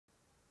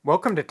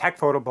Welcome to Tech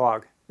Photo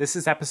Blog. This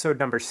is episode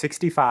number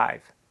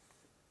 65.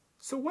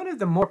 So one of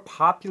the more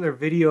popular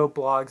video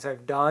blogs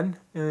I've done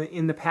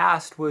in the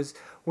past was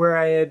where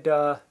I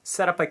had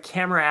set up a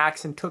camera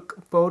axe and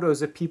took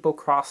photos of people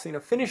crossing a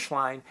finish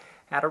line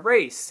at a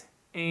race.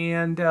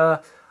 And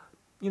that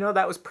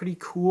was pretty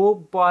cool,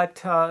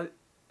 but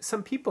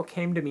some people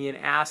came to me and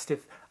asked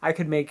if I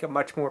could make a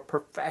much more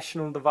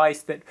professional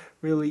device that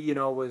really,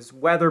 was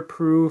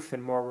weatherproof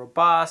and more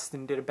robust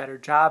and did a better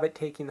job at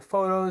taking the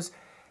photos.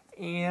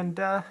 And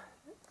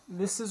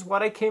this is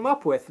what I came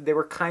up with. They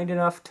were kind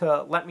enough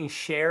to let me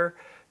share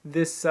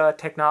this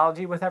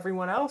technology with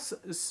everyone else,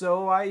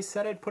 so I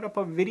said I'd put up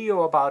a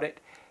video about it,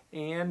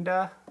 and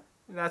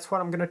that's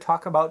what I'm going to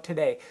talk about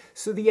today.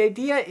 So the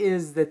idea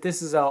is that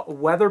this is a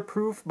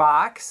weatherproof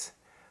box.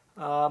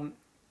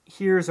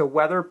 Here's a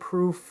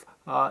weatherproof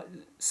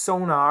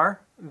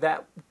sonar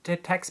that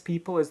detects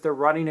people as they're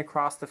running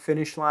across the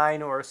finish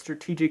line or a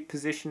strategic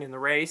position in the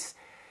race.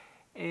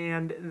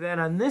 And then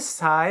on this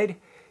side,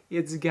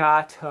 it's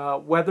got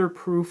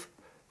weatherproof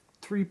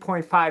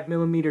 3.5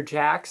 millimeter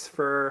jacks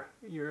for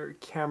your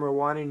camera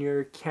 1 and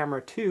your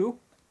camera 2.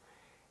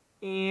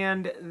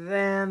 And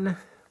then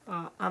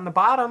on the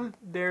bottom,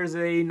 there's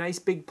a nice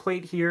big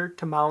plate here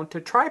to mount a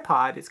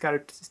tripod. It's got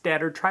a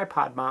standard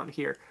tripod mount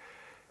here.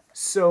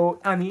 So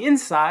on the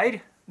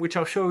inside, which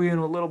I'll show you in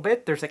a little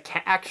bit, there's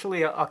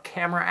actually a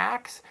camera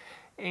axe.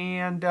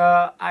 And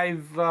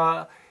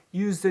I've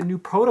used a new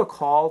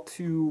protocol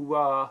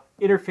to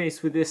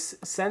interface with this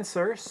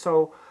sensor,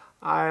 so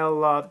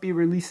I'll be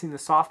releasing the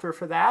software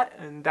for that,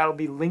 and that'll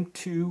be linked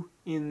to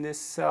in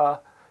this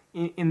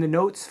in the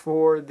notes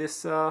for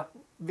this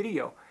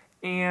video.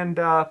 And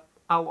I'll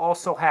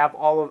also have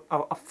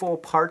a full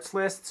parts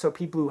list, so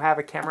people who have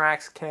a camera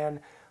axe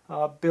can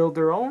build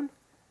their own.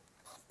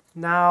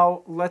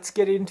 Now let's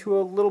get into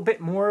a little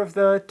bit more of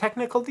the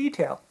technical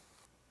detail.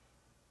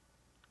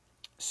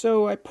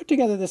 So I put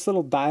together this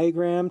little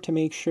diagram to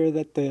make sure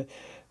that the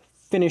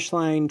finish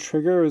line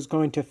trigger is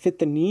going to fit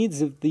the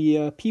needs of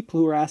the people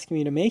who are asking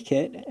me to make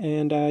it.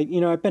 And,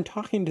 I've been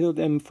talking to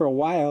them for a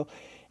while,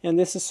 and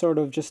this is sort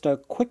of just a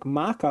quick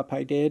mock-up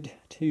I did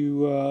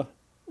to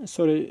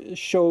sort of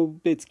show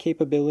its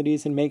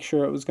capabilities and make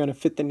sure it was going to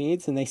fit the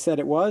needs, and they said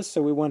it was,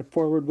 so we went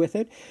forward with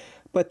it.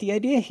 But the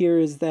idea here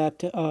is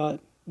that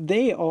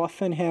they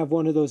often have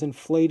one of those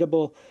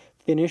inflatable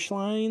finish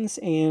lines,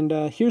 and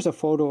here's a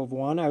photo of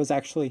one. I was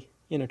actually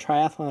in a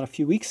triathlon a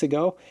few weeks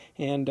ago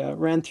and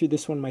ran through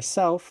this one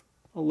myself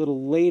a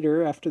little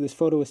later after this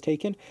photo was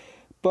taken.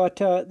 But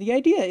the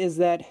idea is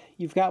that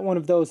you've got one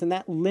of those, and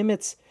that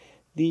limits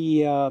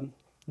the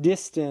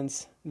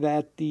distance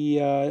that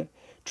the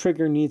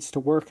trigger needs to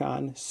work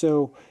on.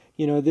 So,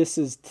 this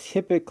is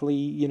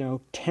typically,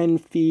 10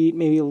 feet,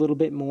 maybe a little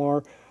bit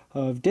more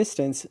of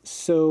distance.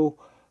 So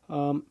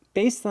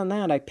based on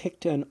that, I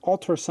picked an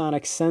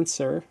ultrasonic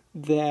sensor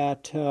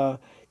that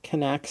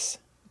connects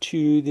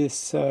to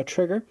this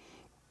trigger,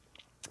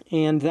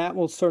 and that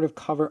will sort of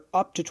cover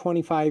up to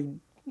 25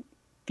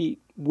 feet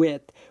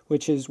width,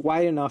 which is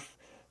wide enough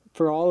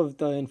for all of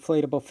the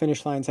inflatable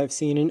finish lines I've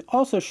seen, and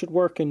also should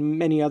work in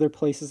many other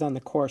places on the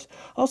course.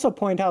 Also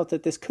point out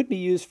that this could be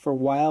used for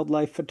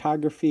wildlife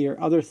photography or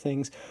other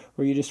things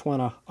where you just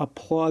want a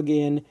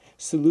plug-in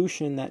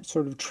solution that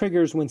sort of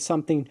triggers when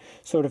something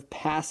sort of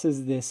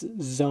passes this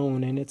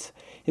zone. And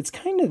it's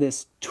kind of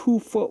this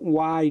 2-foot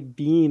wide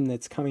beam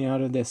that's coming out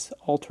of this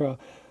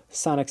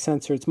ultrasonic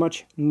sensor. It's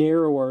much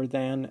narrower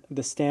than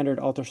the standard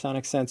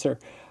ultrasonic sensor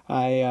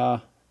I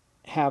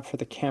have for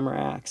the camera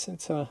axe.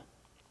 It's a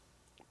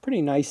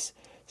pretty nice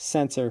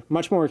sensor,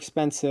 much more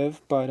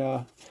expensive,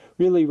 but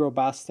really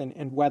robust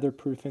and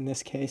weatherproof in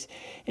this case.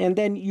 And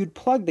then you'd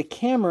plug the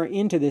camera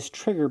into this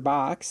trigger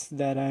box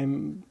that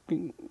I'm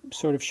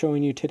sort of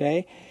showing you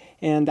today,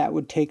 and that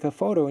would take a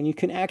photo. And you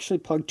can actually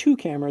plug 2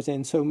 cameras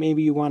in, so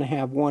maybe you want to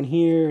have one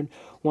here and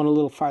one a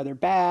little farther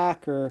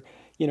back, or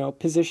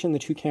position the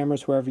 2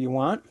 cameras wherever you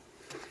want.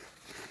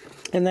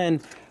 And then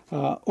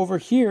over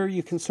here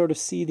you can sort of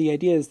see the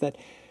idea is that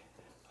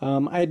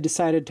I had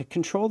decided to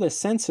control this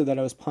sensor that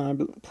I was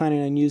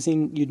planning on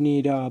using. You'd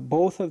need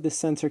both of the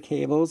sensor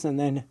cables, and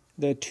then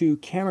the 2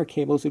 camera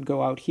cables would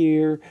go out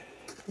here,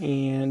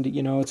 and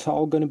it's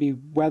all going to be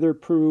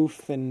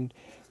weatherproof, and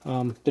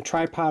the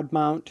tripod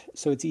mount,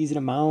 so it's easy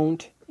to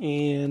mount,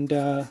 and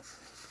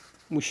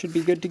we should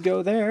be good to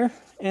go there.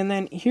 And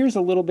then here's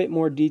a little bit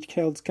more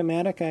detailed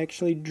schematic I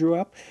actually drew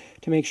up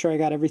to make sure I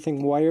got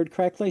everything wired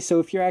correctly. So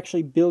if you're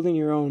actually building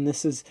your own,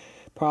 this is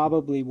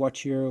probably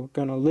what you're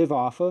going to live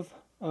off of.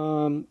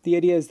 The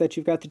idea is that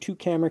you've got the 2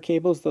 camera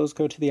cables, those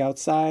go to the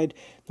outside,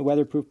 the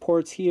weatherproof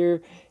ports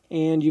here,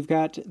 and you've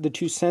got the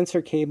 2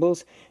 sensor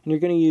cables, and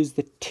you're going to use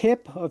the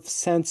tip of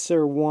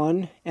sensor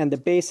 1 and the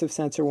base of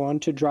sensor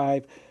 1 to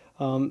drive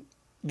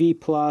V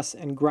plus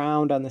and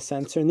ground on the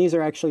sensor, and these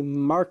are actually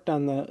marked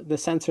on the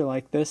sensor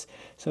like this,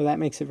 so that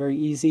makes it very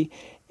easy.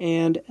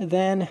 And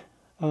then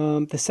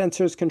the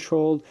sensor is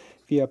controlled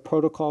via a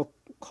protocol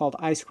called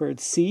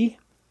I2C,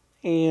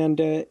 and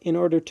in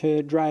order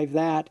to drive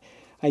that,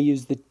 I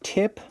use the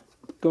tip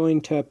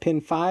going to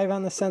pin 5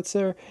 on the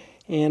sensor,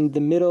 and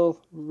the middle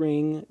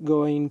ring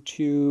going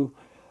to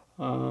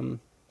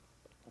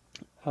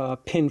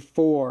pin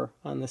 4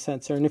 on the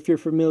sensor. And if you're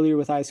familiar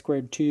with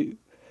I2,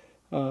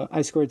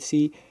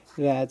 I2C,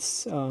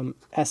 that's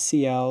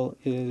SCL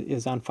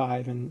is on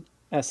 5 and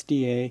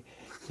SDA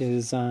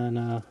is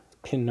on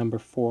pin number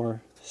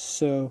 4.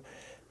 So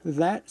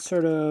that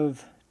sort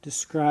of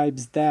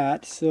describes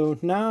that. So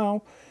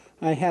now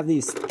I have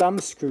these thumb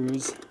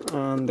screws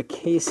on the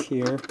case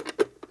here.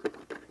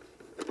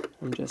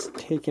 I'm just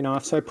taking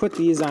off. So I put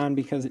these on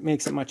because it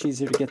makes it much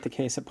easier to get the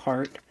case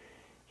apart.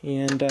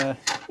 And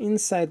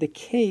inside the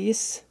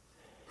case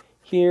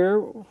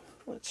here,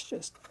 let's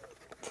just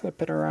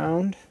flip it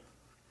around.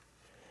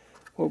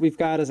 What we've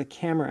got is a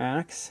camera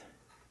axe,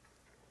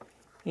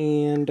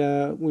 and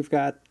we've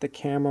got the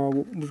camera.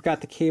 We've got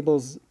the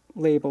cables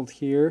labeled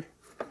here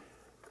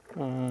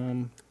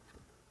for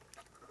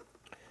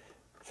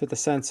the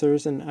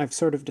sensors, and I've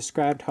sort of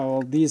described how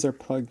all these are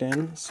plugged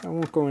in, so I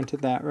won't go into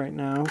that right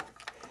now.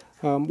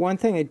 One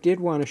thing I did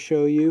want to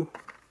show you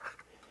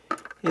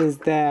is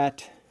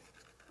that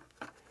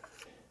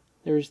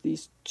there's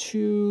these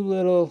two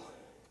little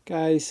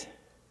guys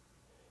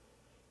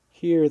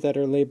here that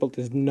are labeled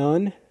as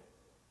none,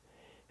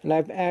 and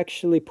I've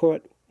actually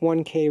put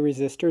 1K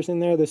resistors in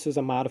there. This is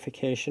a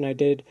modification I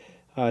did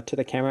to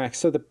the camera axe.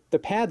 So the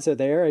pads are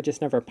there, I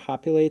just never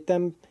populate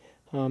them,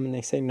 and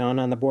they say none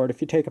on the board.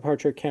 If you take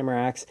apart your camera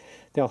axe,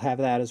 they'll have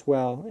that as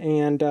well.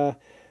 And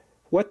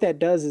what that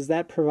does is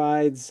that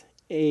provides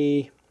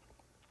a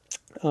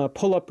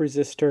pull-up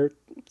resistor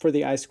for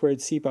the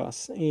I2C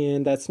bus,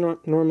 and that's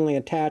normally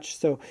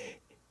attached, so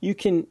you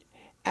can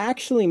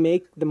actually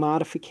make the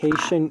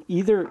modification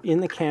either in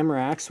the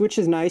camera axe, which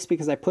is nice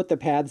because I put the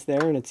pads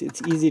there and it's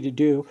easy to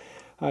do.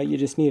 You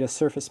just need a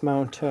surface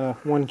mount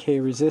 1K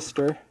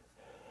resistor,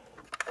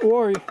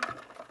 or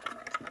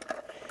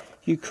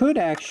you could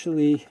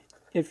actually,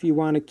 if you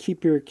want to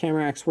keep your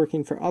camera axe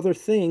working for other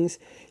things,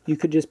 you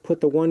could just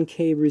put the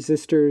 1K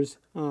resistors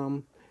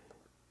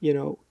you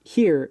know,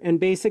 here, and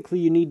basically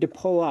you need to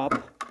pull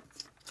up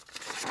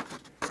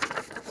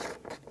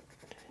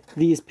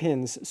these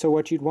pins. So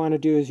what you'd want to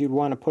do is you'd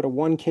want to put a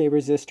 1K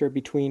resistor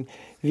between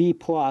V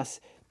plus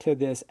to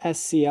this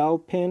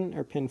SCL pin,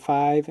 or pin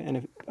 5,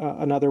 and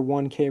another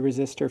 1K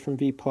resistor from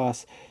V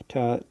plus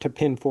to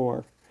pin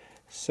 4.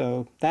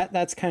 So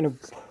that's kind of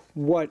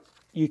what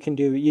you can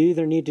do. You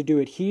either need to do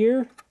it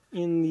here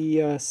in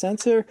the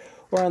sensor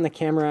or on the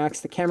camera axe.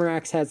 The camera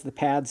axe has the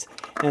pads,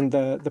 and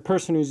the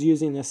person who's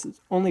using this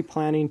is only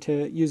planning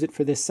to use it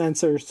for this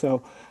sensor,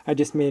 so I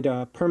just made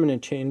a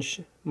permanent change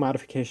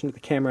modification to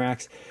the camera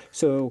axe.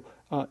 So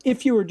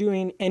if you were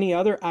doing any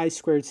other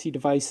I2C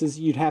devices,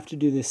 you'd have to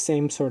do the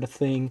same sort of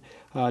thing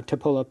to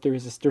pull up the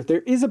resistor.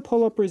 There is a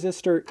pull-up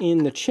resistor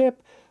in the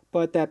chip,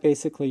 but that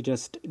basically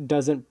just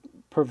doesn't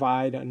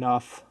provide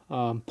enough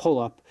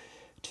pull-up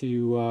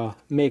to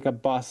make a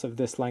bus of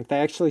this length. I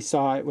actually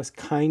saw it was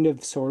kind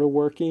of sort of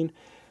working,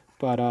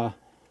 but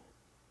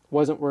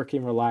wasn't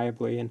working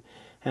reliably,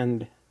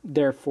 and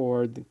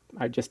therefore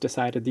I just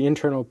decided the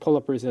internal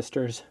pull-up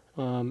resistors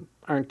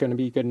aren't going to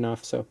be good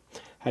enough, so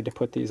I had to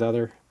put these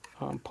other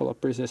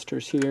pull-up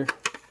resistors here.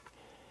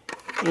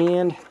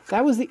 And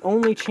that was the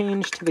only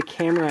change to the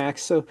camera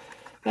axe, so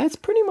that's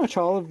pretty much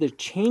all of the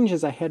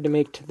changes I had to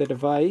make to the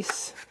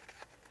device.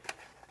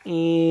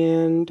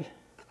 And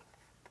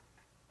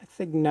I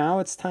think now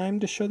it's time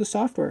to show the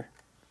software.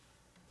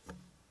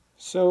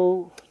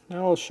 So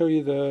now I'll show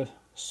you the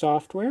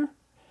software.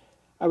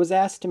 I was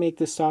asked to make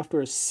this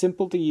software as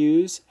simple to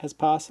use as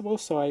possible,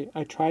 so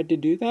I tried to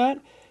do that,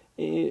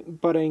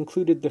 but I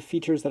included the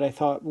features that I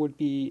thought would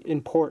be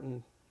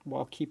important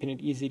while keeping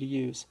it easy to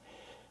use.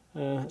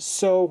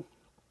 The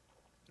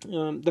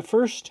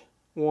first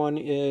one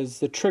is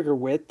the trigger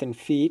width in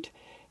feet,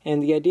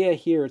 and the idea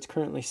here, it's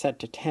currently set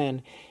to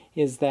 10,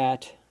 is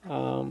that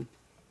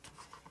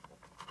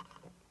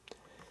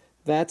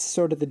that's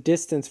sort of the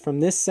distance from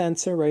this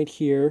sensor right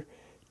here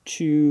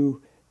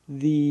to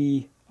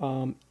the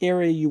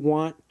area you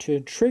want to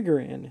trigger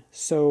in.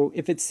 So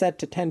if it's set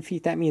to 10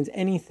 feet, that means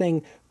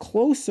anything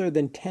closer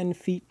than 10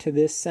 feet to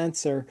this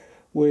sensor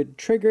would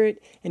trigger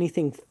it.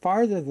 Anything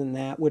farther than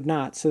that would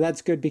not. So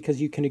that's good because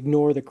you can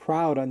ignore the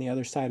crowd on the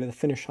other side of the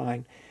finish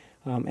line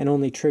and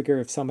only trigger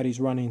if somebody's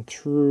running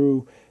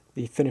through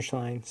the finish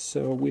line.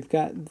 So we've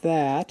got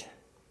that.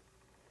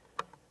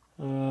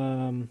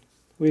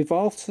 We've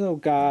also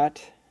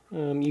got,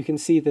 you can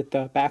see that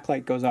the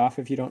backlight goes off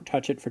if you don't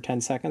touch it for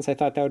 10 seconds. I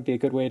thought that would be a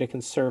good way to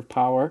conserve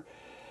power.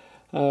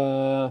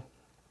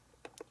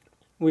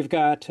 We've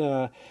got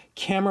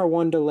camera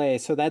 1 delay,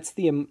 so that's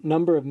the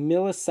number of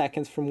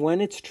milliseconds from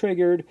when it's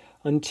triggered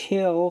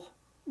until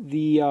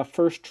the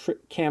first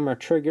camera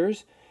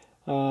triggers.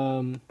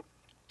 You'd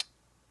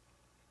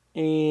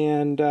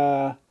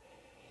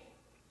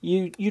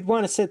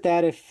want to set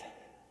that if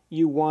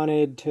you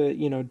wanted to,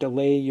 you know,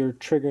 delay your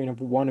triggering of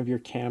one of your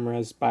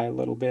cameras by a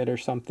little bit or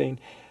something.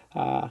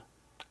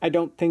 I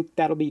don't think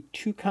that'll be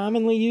too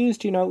commonly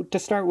used. You know, to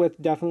start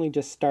with, definitely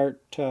just start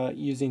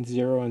using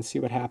 0 and see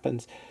what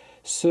happens.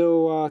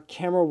 So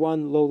camera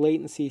 1, low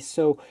latency.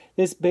 So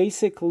this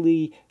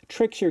basically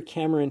tricks your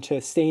camera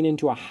into staying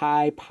into a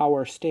high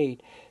power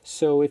state.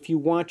 So if you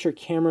want your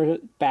camera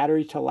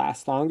battery to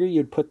last longer,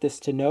 you'd put this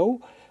to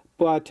no.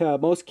 But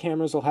most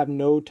cameras will have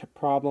no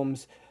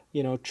problems,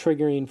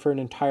 triggering for an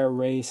entire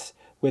race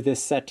with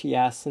this set to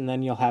yes, and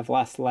then you'll have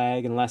less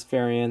lag and less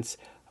variance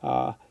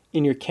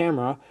in your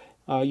camera.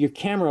 Your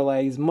camera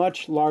lag is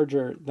much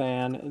larger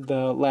than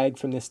the lag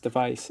from this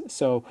device.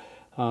 So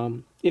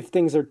if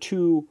things are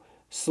too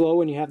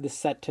slow and you have this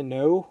set to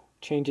no,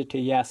 change it to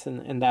yes,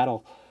 and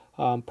that'll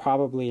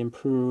probably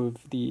improve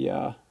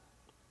the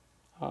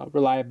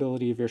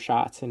reliability of your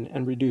shots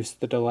and reduce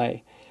the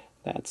delay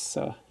that's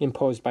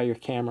imposed by your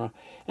camera.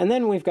 And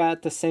then we've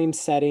got the same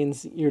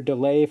settings, your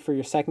delay for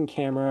your second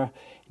camera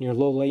and your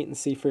low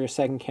latency for your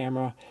second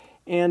camera.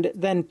 And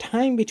then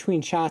time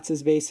between shots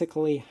is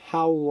basically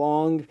how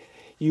long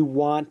you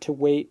want to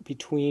wait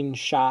between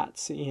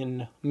shots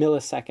in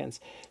milliseconds.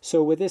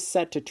 So with this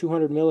set to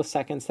 200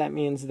 milliseconds, that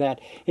means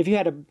that if you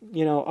had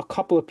a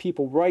couple of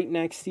people right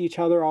next to each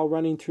other all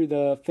running through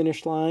the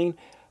finish line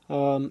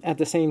at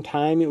the same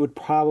time, it would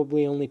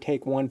probably only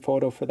take one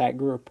photo for that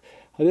group.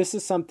 This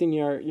is something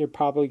you're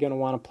probably going to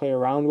want to play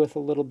around with a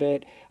little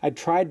bit. I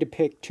tried to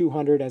pick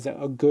 200 as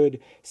a good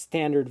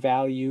standard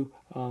value.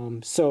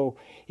 So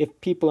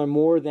if people are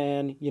more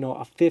than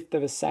a fifth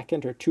of a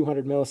second or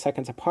 200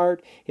 milliseconds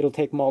apart, it'll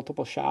take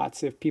multiple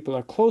shots. If people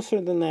are closer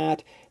than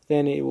that,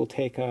 then it will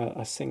take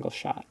a single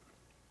shot.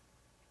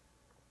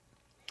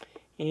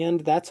 And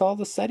that's all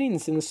the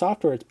settings in the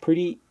software. It's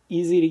pretty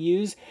easy to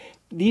use.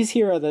 These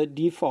here are the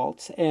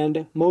defaults,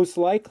 and most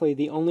likely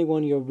the only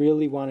one you'll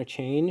really want to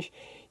change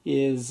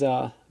is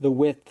the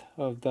width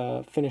of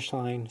the finish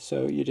line.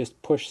 So you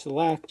just push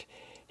select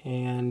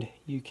and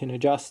you can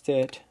adjust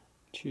it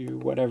to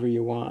whatever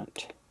you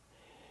want.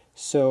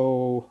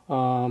 So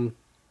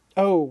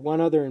one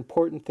other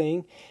important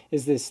thing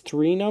is this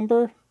 3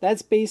 number.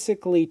 That's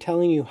basically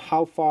telling you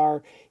how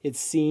far it's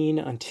seen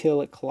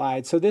until it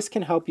collides. So this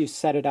can help you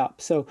set it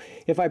up. So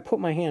if I put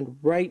my hand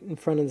right in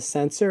front of the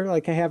sensor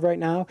like I have right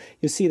now,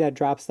 you'll see that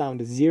drops down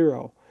to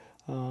 0.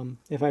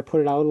 If I put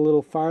it out a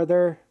little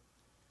farther,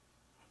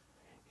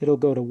 it'll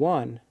go to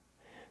 1.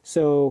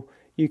 So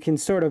you can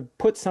sort of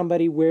put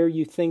somebody where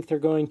you think they're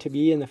going to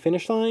be in the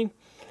finish line,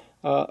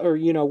 or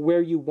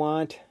where you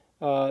want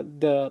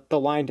the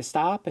line to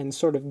stop, and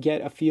sort of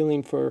get a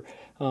feeling for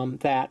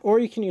that. Or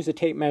you can use a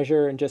tape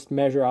measure and just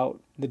measure out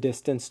the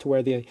distance to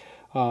where the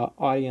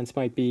audience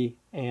might be,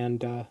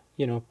 and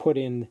put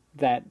in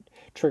that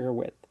trigger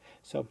width.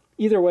 So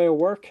either way will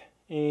work,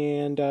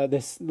 and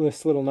this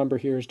little number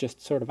here is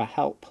just sort of a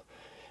help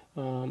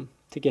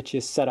to get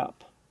you set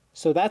up.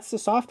 So that's the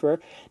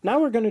software. Now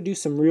we're going to do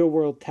some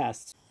real-world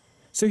tests.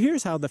 So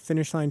here's how the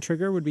finish line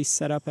trigger would be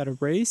set up at a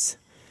race.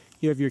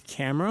 You have your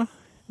camera,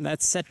 and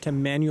that's set to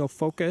manual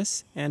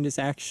focus and is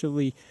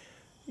actually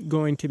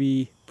going to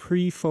be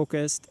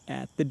pre-focused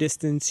at the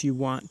distance you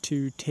want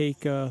to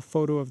take a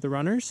photo of the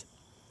runners.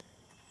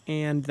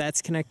 And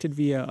that's connected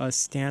via a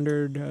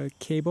standard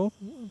cable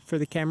for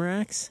the camera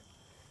axe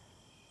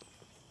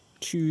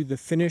to the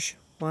finish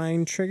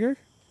line trigger.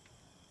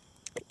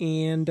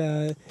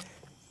 And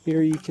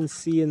here you can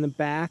see in the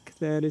back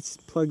that it's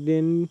plugged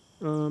in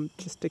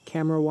just a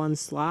camera 1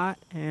 slot,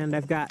 and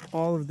I've got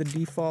all of the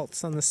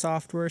defaults on the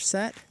software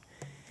set.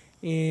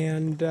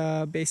 And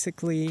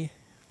basically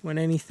when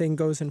anything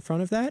goes in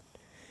front of that,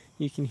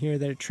 you can hear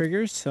that it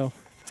triggers. So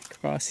if I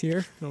cross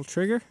here, it'll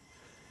trigger.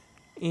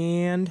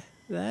 And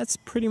that's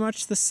pretty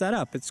much the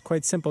setup. It's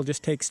quite simple.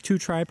 Just takes 2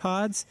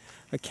 tripods,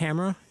 a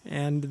camera,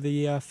 and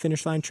the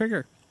finish line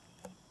trigger.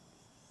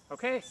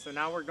 Okay, so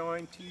now we're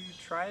going to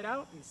try it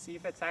out and see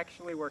if it's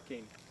actually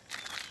working.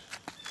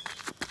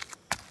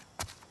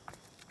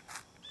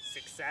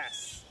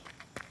 Success!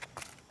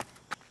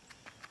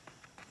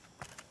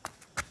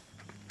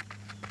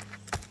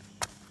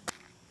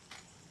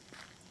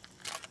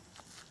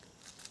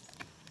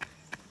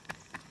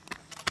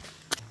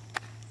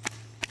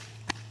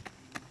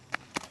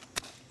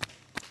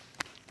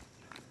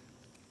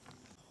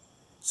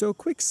 So a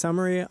quick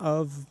summary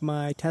of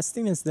my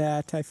testing is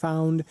that I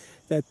found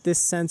that this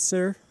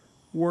sensor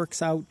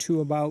works out to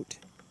about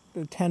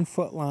the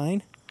 10-foot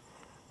line,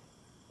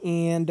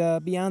 and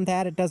beyond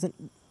that it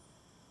doesn't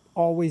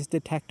always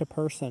detect a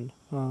person.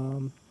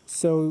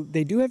 So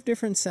they do have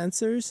different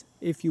sensors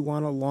if you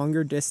want a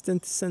longer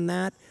distance than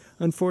that.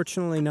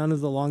 Unfortunately, none of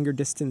the longer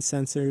distance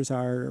sensors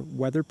are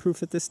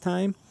weatherproof at this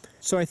time.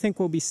 So I think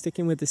we'll be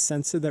sticking with the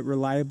sensor that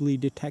reliably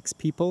detects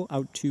people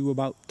out to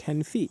about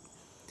 10 feet.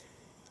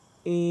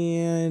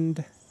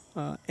 And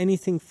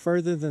anything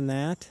further than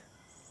that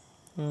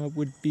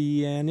would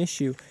be an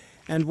issue.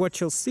 And what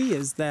you'll see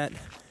is that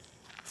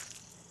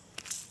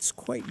it's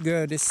quite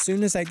good. As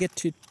soon as I get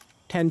to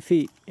 10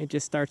 feet, it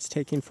just starts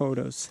taking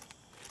photos.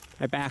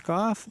 I back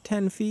off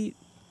 10 feet,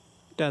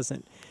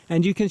 doesn't.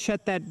 And you can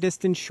set that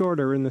distance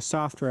shorter in the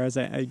software, as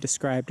I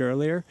described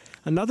earlier.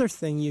 Another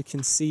thing you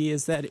can see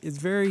is that it's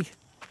very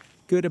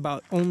good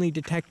about only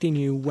detecting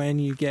you when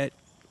you get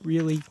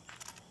really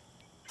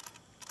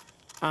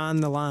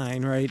on the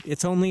line, right?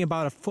 It's only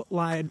about a foot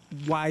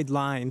wide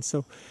line,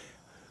 so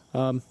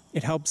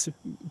it helps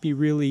be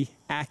really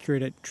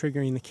accurate at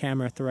triggering the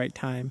camera at the right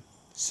time.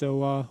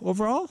 So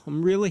overall,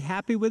 I'm really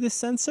happy with this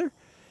sensor,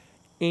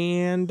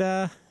 and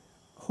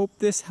hope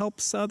this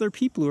helps other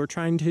people who are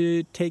trying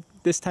to take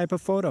this type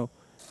of photo.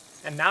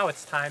 And now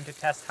it's time to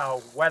test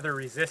how weather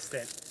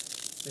resistant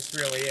this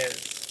really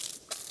is.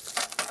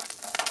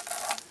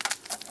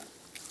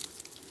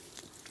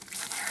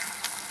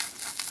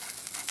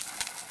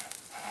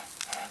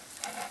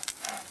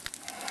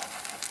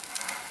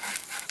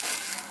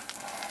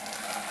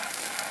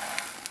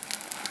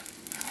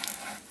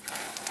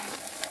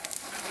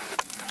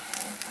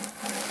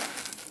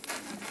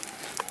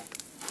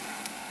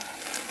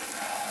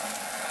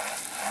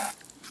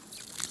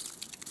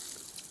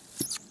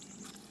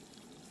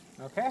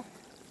 Okay,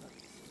 let's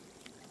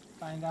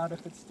find out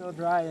if it's still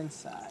dry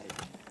inside.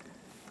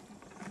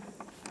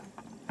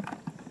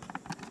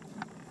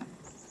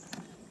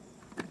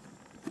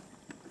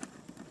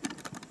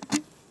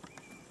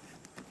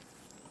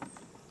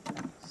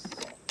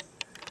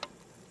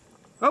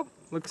 Oh,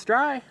 looks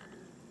dry.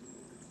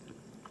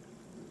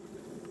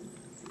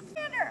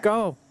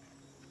 Go.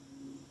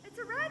 It's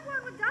a red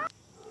one with dots.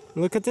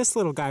 Look at this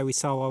little guy we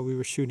saw while we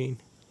were shooting.